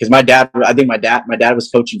crazy because my dad was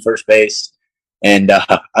coaching first base, and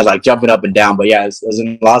I was like jumping up and down. But yeah, it was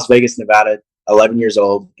in Las Vegas, Nevada, 11 years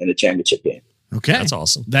old in a championship game. Okay. That's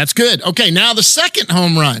awesome. That's good. Okay, now the second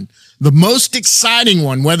home run, the most exciting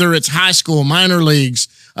one, whether it's high school, minor leagues,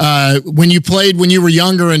 when you played when you were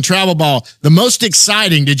younger in travel ball, the most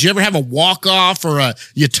exciting. Did you ever have a walk-off or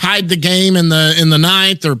you tied the game in the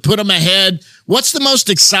ninth or put them ahead? What's the most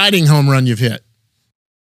exciting home run you've hit?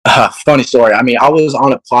 Funny story. I mean, I was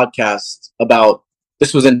on a podcast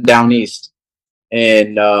this was in Down East,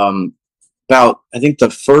 and about, I think, the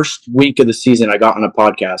first week of the season, I got on a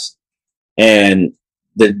podcast. And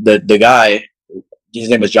the guy, his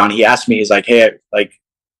name was John. He asked me, he's like, "Hey, like,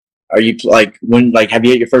 are you like have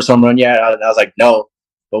you hit your first home run yet?" I was like, "No,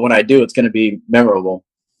 but when I do, it's going to be memorable."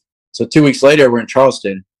 So 2 weeks later, we're in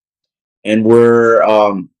Charleston, and we're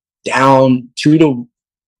down 3-2.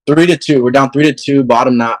 We're down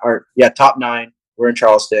 3-2, top 9. We're in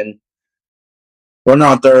Charleston. Runner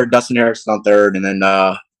on third, Dustin Harrison on third, and then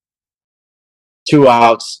 2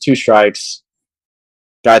 outs, 2 strikes.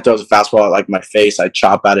 Guy throws a fastball at like my face. I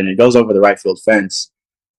chop at it, and it goes over the right field fence.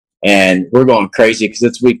 And we're going crazy because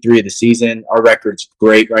it's week 3 of the season. Our record's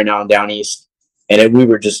great right now in Down East, and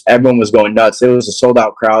everyone was going nuts. It was a sold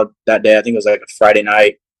out crowd that day. I think it was like a Friday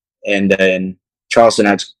night, and then Charleston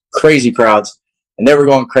had crazy crowds, and they were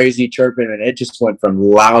going crazy, chirping, and it just went from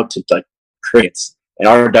loud to like crickets. And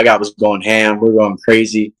our dugout was going ham. We were going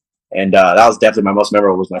crazy, and that was definitely my most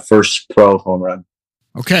memorable. Was my first pro home run.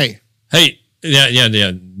 Okay. Hey. Yeah.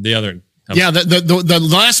 The other. The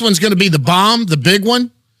last one's going to be the bomb, the big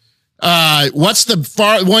one. What's the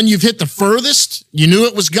far one you've hit the furthest? You knew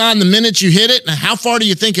it was gone the minute you hit it, and how far do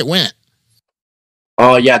you think it went?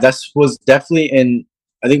 Oh yeah, that was definitely in.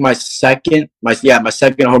 I think my second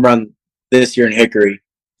home run this year in Hickory.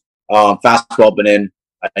 Fastball, but in.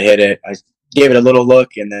 I hit it. I gave it a little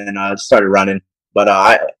look, and then I started running.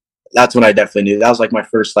 But that's when I definitely knew. That was like my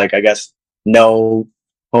first, like, I guess, no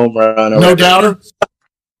home run. No doubter.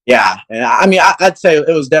 Yeah, and I mean, I'd say it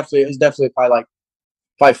was definitely probably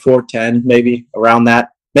 410, maybe around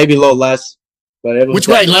that, maybe a little less. But it was. Which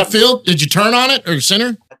way? Left field? Did you turn on it or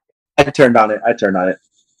center? I turned on it.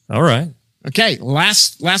 All right. Okay.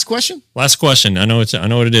 Last question. Last question. I know what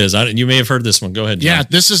it is. You may have heard this one. Go ahead, John. Yeah.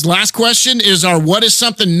 This is last question. Is our what is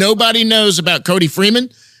something nobody knows about Cody Freeman?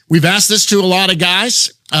 We've asked this to a lot of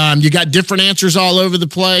guys. You got different answers all over the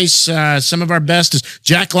place. Some of our best is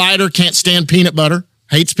Jack Leiter can't stand peanut butter,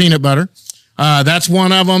 hates peanut butter. That's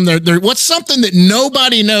one of them. What's something that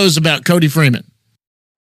nobody knows about Cody Freeman?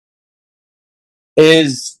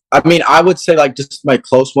 I would say like just my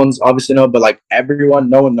close ones obviously know, but like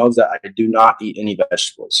no one knows that I do not eat any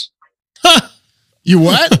vegetables. You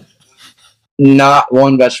what? Not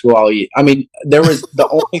one vegetable I'll eat. I mean, there was the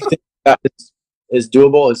only thing that is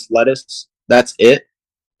doable is lettuce. That's it.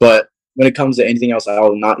 But when it comes to anything else, I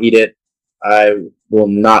will not eat it. I will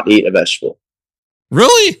not eat a vegetable.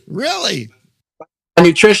 Really? Really? A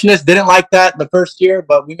nutritionist didn't like that the first year,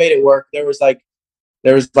 but we made it work. There was like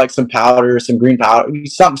some powder, some green powder,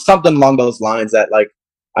 something along those lines that like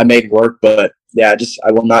I made work. But yeah,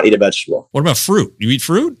 I will not eat a vegetable. What about fruit? You eat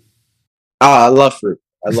fruit? I love fruit.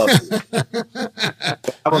 I love fruit.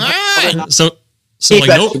 All right. So Eat like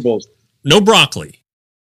vegetables. no broccoli.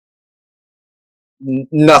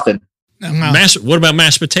 Nothing. What about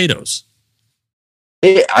mashed potatoes?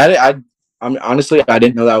 I'm honestly, I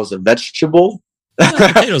didn't know that was a vegetable.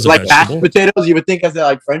 Potatoes are like vegetable. mashed potatoes, you would think of it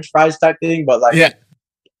like French fries type thing, but like, Yeah.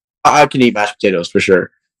 I can eat mashed potatoes for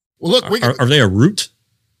sure. Well, look, Are they a root?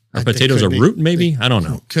 I Are think potatoes a could be. root? Maybe I don't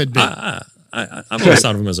know. Could be. I've always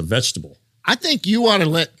thought of them as a vegetable. I think you ought to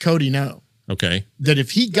let Cody know Okay. that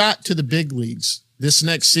if he got to the big leagues this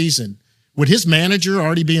next season, would his manager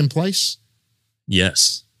already be in place?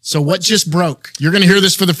 Yes. So what just broke? You're going to hear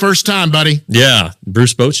this for the first time, buddy. Yeah.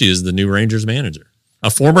 Bruce Bochy is the new Rangers manager, a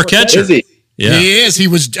former catcher. Is he? Yeah. He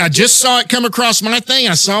is. I just saw it come across my thing.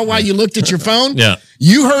 I saw why you looked at your phone. Yeah.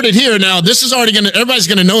 You heard it here. Now, this is already everybody's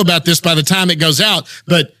going to know about this by the time it goes out.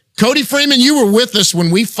 But Cody Freeman, you were with us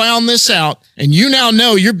when we found this out, and you now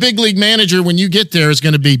know your big league manager when you get there is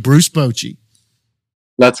going to be Bruce Bochy.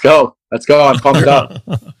 Let's go. I'm pumped up.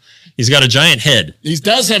 He's got a giant head. He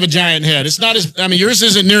does have a giant head. It's not yours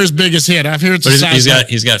isn't near as big as head. I've heard it's But the size.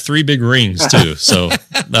 he's got 3 big rings too, so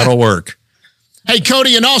that'll work. Hey,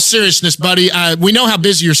 Cody, in all seriousness, buddy, we know how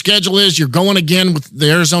busy your schedule is. You're going again with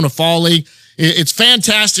the Arizona Fall League. It's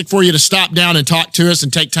fantastic for you to stop down and talk to us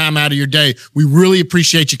and take time out of your day. We really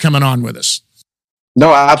appreciate you coming on with us.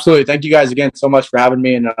 No, absolutely. Thank you guys again so much for having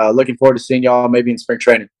me, and looking forward to seeing y'all maybe in spring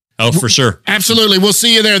training. Oh, for sure. Absolutely. We'll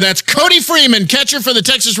see you there. That's Cody Freeman, catcher for the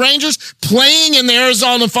Texas Rangers, playing in the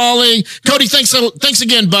Arizona Fall League. Cody, thanks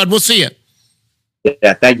again, bud. We'll see you.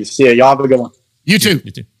 Yeah, thank you. See you. Y'all have a good one. You too.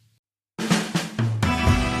 You too.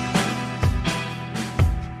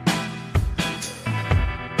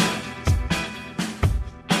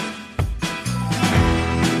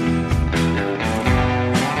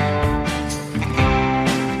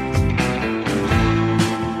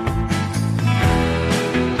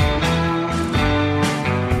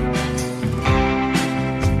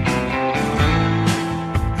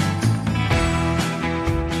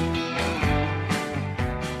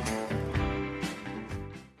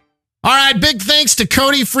 All right, big thanks to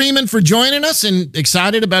Cody Freeman for joining us, and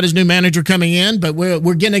excited about his new manager coming in. But we're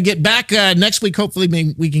going to get back next week. Hopefully,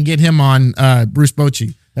 we can get him on, Bruce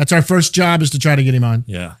Bochy. That's our first job, is to try to get him on.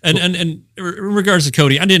 Yeah, and in regards to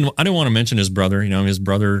Cody, I didn't want to mention his brother. You know, his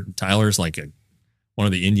brother Tyler's like one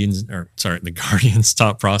of the the Guardians'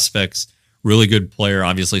 top prospects. Really good player.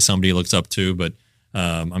 Obviously, somebody he looks up to. But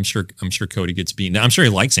I'm sure Cody gets beaten. I'm sure he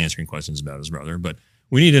likes answering questions about his brother, but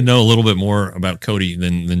we need to know a little bit more about Cody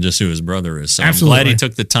than just who his brother is. So Absolutely. I'm glad he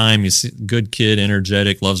took the time. He's a good kid,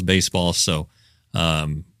 energetic, loves baseball. So,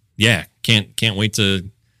 yeah, can't wait to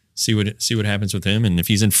see what happens with him. And if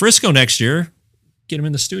he's in Frisco next year, get him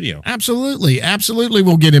in the studio. Absolutely.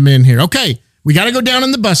 We'll get him in here. Okay. We got to go down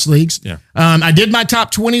in the bus leagues. Yeah. I did my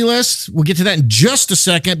top 20 list. We'll get to that in just a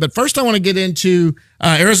second. But first, I want to get into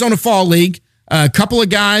Arizona Fall League. A couple of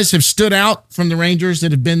guys have stood out from the Rangers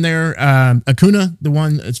that have been there. Acuna, the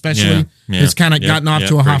one especially, has kind of gotten off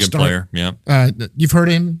to a hot start. Player. Yeah. You've heard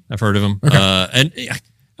of him? I've heard of him. Okay. And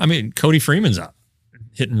I mean, Cody Freeman's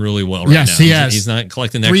hitting really well right yes, now. He has. He's not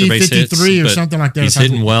collecting extra base hits. 353 or something like that. He's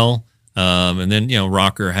hitting well. And then,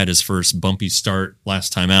 Rocker had his first bumpy start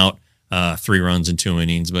last time out, 3 runs in 2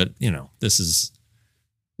 innings. But, this is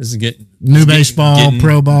getting new baseball,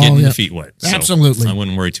 pro ball, getting the feet wet. So absolutely. I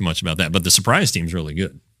wouldn't worry too much about that. But the surprise team's really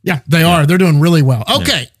good. Yeah, they are. They're doing really well.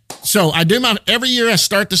 Okay, so I do every year. I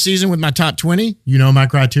start the season with my top 20. You know my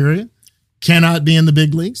criteria. Cannot be in the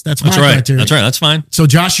big leagues. That's my criteria. That's right. That's fine. So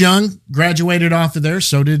Josh Young graduated off of there.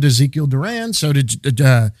 So did Ezekiel Duran. So did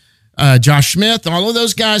Josh Smith. All of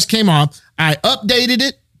those guys came off. I updated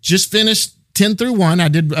it. Just finished 10 through 1. I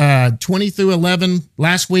did 20 through 11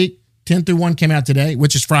 last week. 10 through 1 came out today,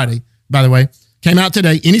 which is Friday, by the way. Came out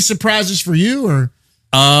today. Any surprises for you or?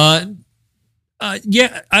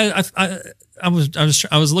 Yeah, I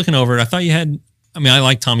was looking over it. I thought you had. I mean, I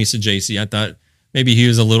like Tommy Sajaci. I thought maybe he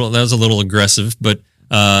was a little aggressive, but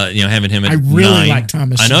having him at I really 9, like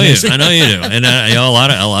Thomas. I know you do, and a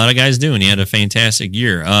lot of guys do, and he had a fantastic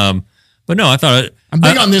year. But no, I thought I'm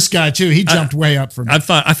big on this guy too. He jumped way up for me. I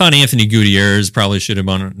thought Anthony Gutierrez probably should have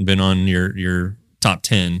been on your top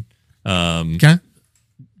 10. Okay.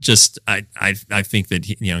 Just I think that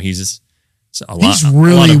he's a lot. He's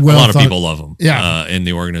really a lot of thought. people love him. Yeah. In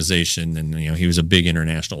the organization, and he was a big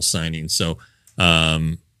international signing. So,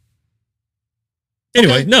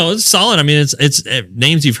 Anyway, Okay. no, it's solid. I mean, it's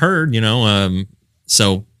names you've heard,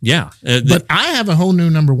 so yeah. But I have a whole new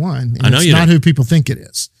number one. And I know it's you not do. who people think it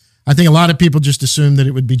is. I think a lot of people just assume that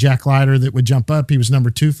it would be Jack Leiter that would jump up. He was number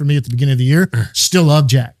 2 for me at the beginning of the year. Still love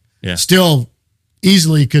Jack. Yeah. Still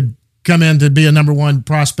easily could come in to be a number 1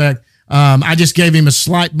 prospect. I just gave him a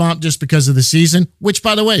slight bump just because of the season, which,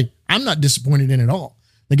 by the way, I'm not disappointed in at all.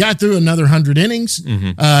 The guy threw another 100 innings,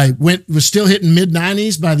 was still hitting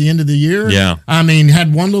mid-90s by the end of the year. Yeah. I mean,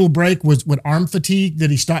 had one little break was with arm fatigue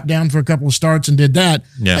that he stopped down for a couple of starts and did that.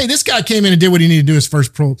 Yeah. Hey, this guy came in and did what he needed to do his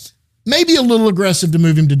first pro. Maybe a little aggressive to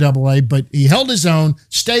move him to AA, but he held his own,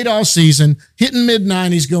 stayed all season, hitting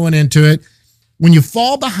mid-90s going into it. When you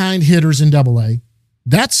fall behind hitters in AA,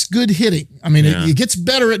 that's good hitting. I mean, Yeah. it gets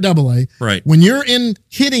better at AA. Right. When you're in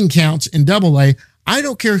hitting counts in AA, I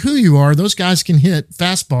don't care who you are, those guys can hit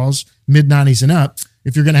fastballs mid-90s and up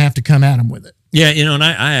if you're going to have to come at them with it. Yeah, and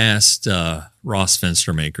I asked Ross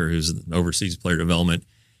Fenstermaker, who's an overseas player development,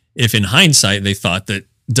 if in hindsight they thought that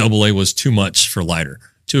AA was too much for Leiter,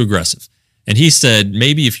 too aggressive. And he said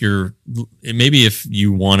maybe if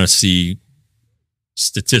you want to see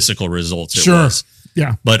statistical results, it Sure. was.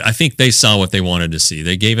 Yeah. But I think they saw what they wanted to see.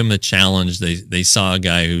 They gave him a challenge. They saw a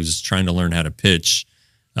guy who's trying to learn how to pitch,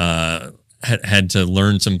 had to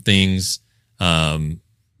learn some things,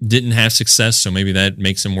 didn't have success, so maybe that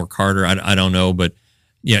makes him work harder. I don't know, but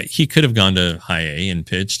yeah, he could have gone to high A and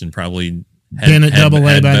pitched and probably Been at AA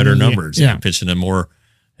had by better the- numbers. yeah. Pitched in a more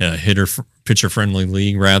pitcher friendly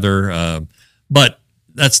league rather. But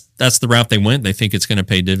that's the route they went. They think it's going to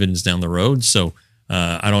pay dividends down the road. So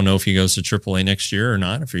I don't know if he goes to AAA next year or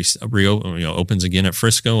not. If he opens again at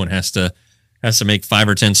Frisco and has to make 5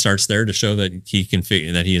 or 10 starts there to show that he can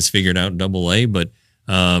that he has figured out AA. But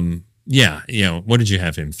what did you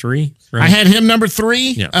have him 3? Right? I had him number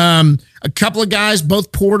 3. Yeah. A couple of guys,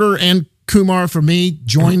 both Porter and Kumar for me,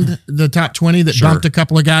 joined the top 20 that Sure. bumped a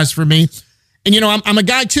couple of guys for me. And, I'm a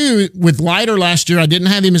guy, too, with Leiter last year. I didn't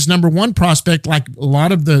have him as number 1 prospect like a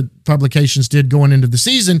lot of the publications did going into the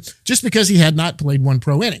season just because he had not played 1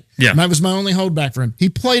 pro inning. Yeah. And that was my only holdback for him. He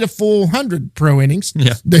played a full 100 pro innings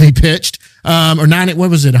Yeah. that he pitched. Or 90,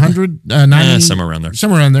 what was it, 100? 90? Somewhere around there.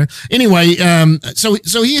 Somewhere around there. Anyway,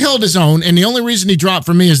 so he held his own, and the only reason he dropped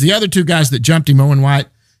for me is the other 2 guys that jumped him, Owen White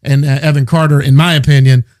and Evan Carter, in my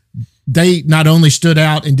opinion, they not only stood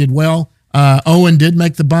out and did well. Owen did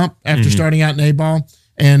make the bump after starting out in A-ball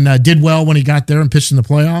and did well when he got there and pitched in the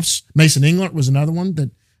playoffs. Mason Englert was another one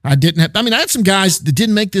that I didn't have. I mean, I had some guys that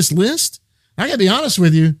didn't make this list. I got to be honest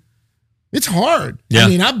with you. It's hard. Yeah. I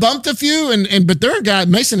mean, I bumped a few, but there are guys.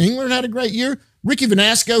 Mason Englert had a great year. Ricky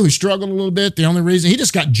Vanasco, who struggled a little bit, the only reason he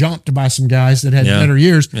just got jumped by some guys that had Yeah. better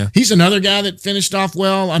years. Yeah. He's another guy that finished off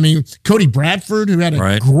well. I mean, Cody Bradford, who had a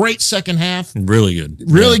Right. great second half, Really good.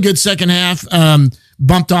 really good second half,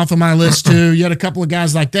 bumped off of my list too. You had a couple of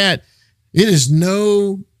guys like that. It is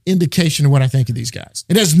no indication of what I think of these guys.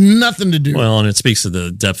 It has nothing to do. Well, and it speaks to the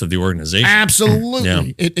depth of the organization.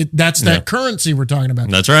 Absolutely. Yeah. That's that currency we're talking about.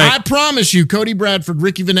 That's right. I promise you, Cody Bradford,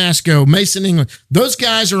 Ricky Vanasco, Mason Englert, those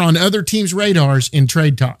guys are on other teams' radars in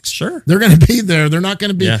trade talks. Sure. They're going to be there. They're not going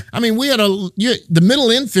to be. Yeah. I mean, we had the middle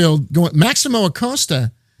infield going, Maximo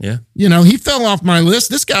Acosta. Yeah. He fell off my list.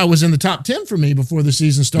 This guy was in the top 10 for me before the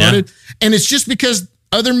season started. And it's just because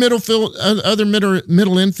other middle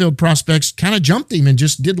infield prospects kind of jumped him and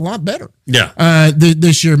just did a lot better. Yeah.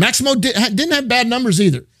 This year. Maximo didn't have bad numbers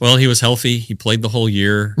either. Well, he was healthy. He played the whole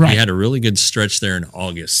year. Right. He had a really good stretch there in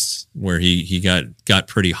August where he got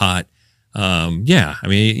pretty hot. I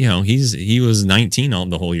mean, he was 19 on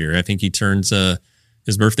the whole year. I think he turns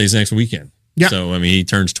his birthday's next weekend. Yeah. So I mean, he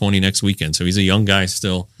turns 20 next weekend. So he's a young guy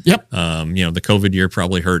still. Yep. The COVID year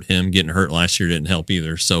probably hurt him. Getting hurt last year didn't help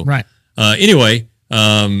either. So Right. Anyway,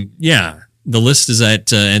 the list is at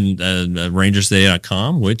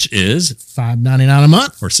rangerstoday.com, which is $5.99 a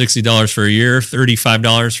month. or $60 for a year,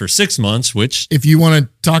 $35 for 6 months, which If you want to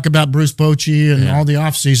talk about Bruce Bochy and all the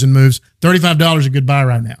offseason moves, $35 a good buy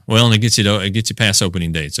right now. well, and it gets you past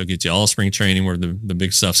opening day. So it gets you all spring training where the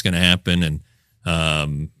big stuff's going to happen. And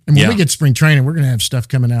And when we get spring training, we're going to have stuff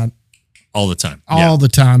coming out all the time. all the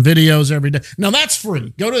time, videos every day. Now that's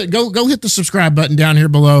free. Go hit the subscribe button down here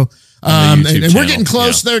below. On the YouTube And we're channel. getting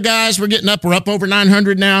close there, guys. We're up over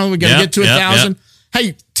 900 now. We got to Yep, get to 1,000.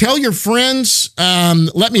 Hey, tell your friends.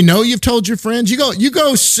 Let me know you've told your friends. You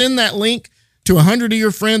go send that link to 100 of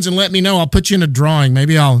your friends and let me know. I'll put you in a drawing.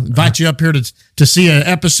 Maybe I'll invite you up here to see an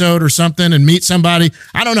episode or something and meet somebody.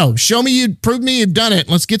 I don't know. Show me prove me you've done it.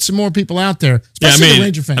 Let's get some more people out there, especially the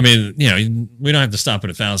Ranger fans. I mean, we don't have to stop at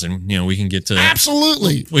 1,000. We can get to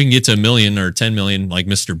absolutely. We can get to 1 million or 10 million, like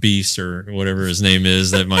Mr. Beast or whatever his name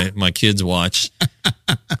is that my kids watch.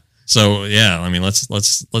 So yeah, I mean, let's not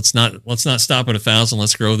stop at 1,000.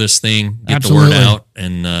 Let's grow this thing, get absolutely. the word out,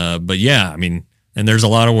 and but yeah, I mean, and there's a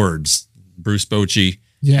lot of words. Bruce Bochy,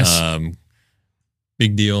 yes,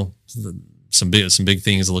 big deal. Some big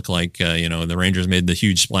things look like the Rangers made the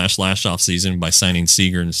huge splash last offseason by signing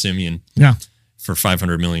Seager and Simeon, for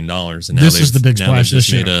 $500 million, and now this is the big splash. They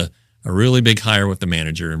just made a really big hire with the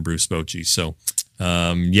manager and Bruce Bochy. So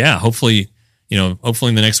hopefully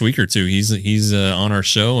in the next week or two he's on our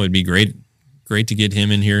show. It'd be great to get him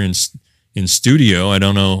in here in studio. I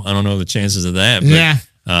don't know the chances of that,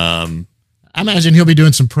 but I imagine he'll be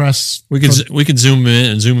doing some press. We could zoom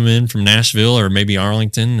him in from Nashville or maybe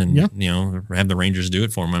Arlington, and have the Rangers do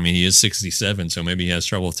it for him. I mean, he is 67, so maybe he has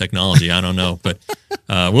trouble with technology. I don't know, but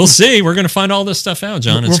we'll see. We're going to find all this stuff out,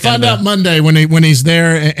 John. We'll find out Monday when he's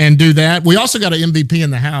there and do that. We also got an MVP in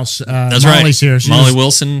the house. That's Molly's right. Here. Molly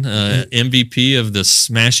Wilson, MVP of the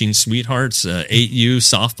Smashing Sweethearts 8U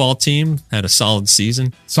softball team, had a solid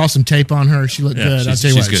season. Saw some tape on her. She looked good. I'll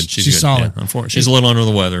tell you what, good. She's solid. Yeah, she's a little under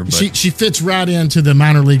the weather, but she fits right into the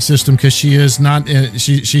minor league system because she is not.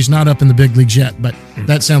 She's not up in the big leagues yet, but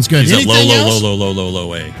that sounds good. She's Anything else?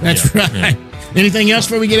 low A. That's right. Yeah. Anything else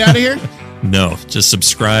before we get out of here? No, just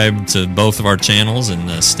subscribe to both of our channels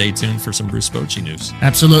and stay tuned for some Bruce Bochy news.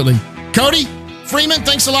 Absolutely. Cody Freeman,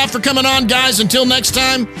 thanks a lot for coming on, guys. Until next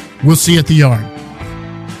time, we'll see you at the yard.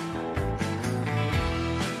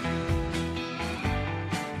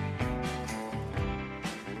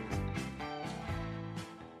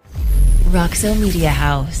 Roxo Media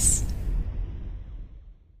House.